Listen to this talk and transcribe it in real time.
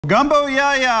Gumbo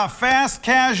Yaya, fast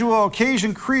casual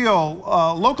Cajun Creole,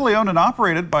 locally owned and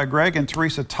operated by Greg and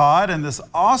Teresa Todd, and this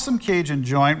awesome Cajun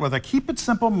joint with a keep it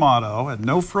simple motto and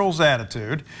no frills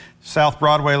attitude. South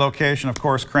Broadway location, of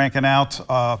course, cranking out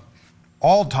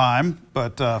all time,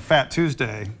 but Fat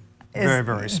Tuesday,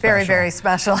 very special. Very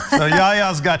special. So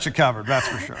Yaya's got you covered, that's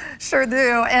for sure. Sure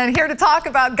do. And here to talk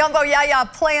about Gumbo Yaya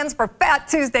plans for Fat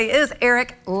Tuesday is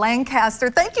Eric Lancaster.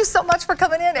 Thank you so much for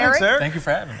coming in, Eric. Thanks, Eric. Thank you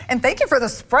for having me. And thank you for the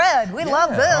spread. We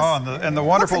love this. Oh, and the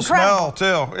wonderful smell,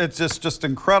 too. It's just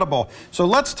incredible. So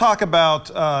let's talk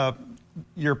about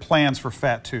your plans for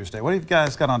Fat Tuesday. What have you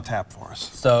guys got on tap for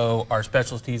us? So our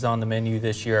specialties on the menu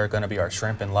this year are going to be our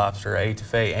shrimp and lobster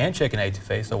etouffee and chicken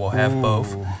etouffee, so we'll have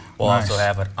both. We'll also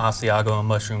have an Asiago and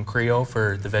mushroom Creole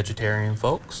for the vegetarian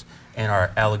folks, and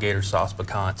our alligator sauce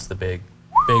pecans, the big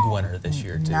winner this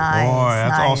year too. Nice, boy,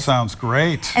 that all sounds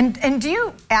great. And do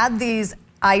you add these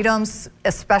items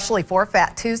especially for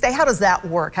Fat Tuesday? How does that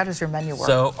work? How does your menu work?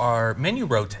 So our menu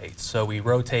rotates. So we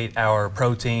rotate our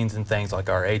proteins and things like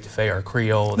our etouffee, our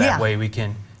Creole. That way we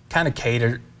can kind of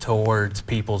cater towards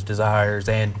people's desires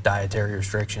and dietary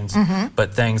restrictions.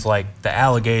 But things like the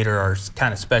alligator are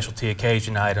kind of specialty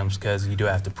occasion items because you do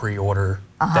have to pre-order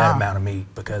that amount of meat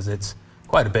because it's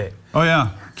quite a bit. Oh yeah,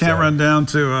 can't run down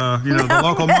to the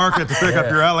local market to pick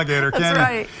up your alligator, can you? That's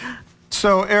right.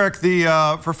 So Eric,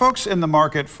 for folks in the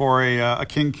market for a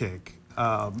king cake,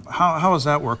 how does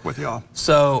that work with y'all?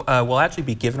 So we'll actually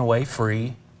be giving away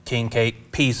free king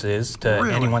cake pieces to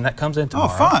anyone that comes in tomorrow.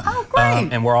 Oh, fun. Oh, great.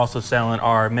 And we're also selling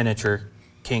our miniature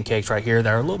king cakes right here that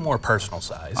are a little more personal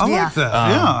size. I like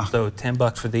that, So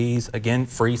 $10 for these. Again,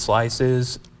 free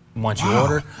slices once you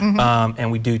order.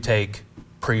 And we do take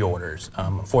pre-orders.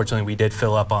 Unfortunately, we did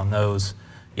fill up on those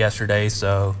yesterday,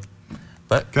 so...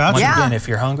 But once again, if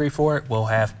you're hungry for it, we'll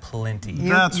have plenty.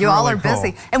 You all are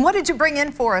busy. And what did you bring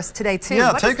in for us today, too?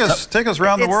 Yeah, take us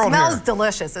around the world here. It smells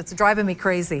delicious. It's driving me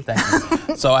crazy. Thank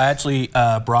you. So I actually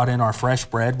brought in our fresh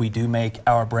bread. We do make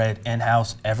our bread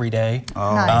in-house every day.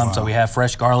 So we have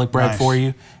fresh garlic bread for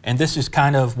you. And this is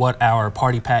kind of what our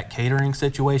party pack catering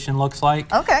situation looks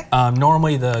like. Okay.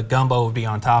 Normally the gumbo would be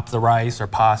on top of the rice or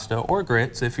pasta or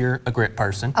grits if you're a grit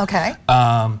person. Okay.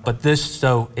 But this,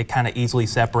 so it kind of easily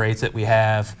separates it. We have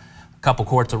a couple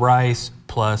quarts of rice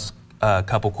plus a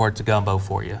couple quarts of gumbo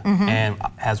for you. And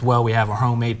as well, we have our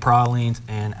homemade pralines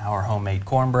and our homemade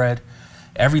cornbread.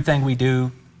 Everything we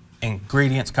do,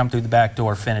 ingredients come through the back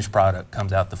door, finished product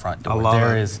comes out the front door.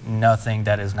 There is nothing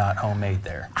that is not homemade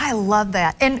there. I love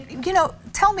that. And,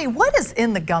 tell me, what is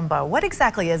in the gumbo? What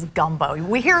exactly is gumbo?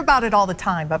 We hear about it all the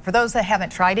time, but for those that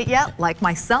haven't tried it yet, like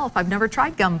myself, I've never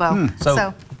tried gumbo.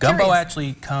 So gumbo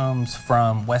actually comes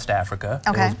from West Africa.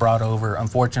 It was brought over,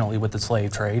 unfortunately, with the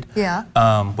slave trade.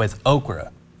 With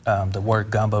okra. The word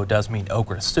gumbo does mean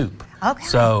okra soup.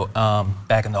 So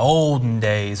back in the olden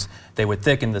days, they would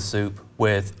thicken the soup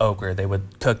with okra. They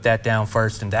would cook that down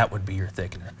first, and that would be your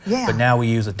thickener. But now we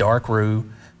use a dark roux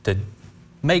to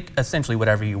make essentially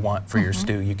whatever you want for your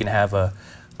stew. You can have a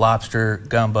lobster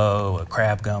gumbo, a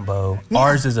crab gumbo.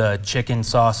 Ours is a chicken,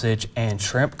 sausage, and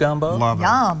shrimp gumbo. Love it.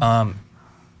 Yum.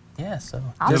 Yeah, so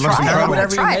I'll try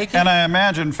whatever you make. And I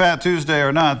imagine, Fat Tuesday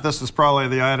or not, this is probably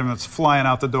the item that's flying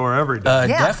out the door every day.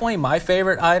 Definitely my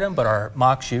favorite item, but our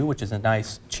mock shoe, which is a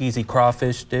nice cheesy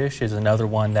crawfish dish, is another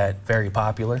one that's very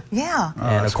popular.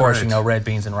 And of course, red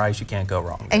beans and rice, you can't go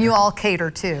wrong. And you all cater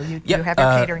too. You have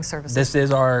your catering services. This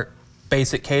is our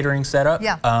basic catering setup.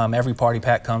 Every party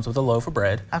pack comes with a loaf of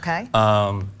bread.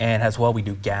 And as well, we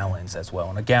do gallons as well.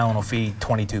 And a gallon will feed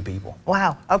 22 people.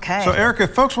 Wow, okay. So Eric,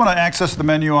 if folks want to access the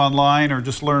menu online or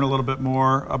just learn a little bit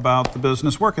more about the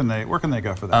business, where can they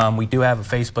go for that? We do have a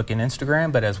Facebook and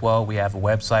Instagram, but as well, we have a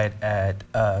website at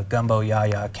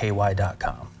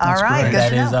gumboyayaky.com. All right, and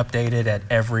that is updated at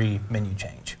every menu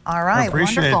change. All right,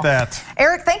 appreciate that.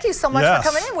 Eric, thank you so much for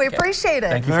coming in. We appreciate it.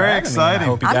 Thank you. Very exciting. I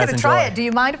hope you guys I'm going to try it. Do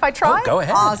you mind if I try? Go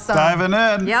ahead. Awesome. Diving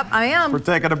in. Yep, I am. We're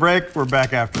taking a break. We're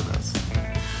back after this.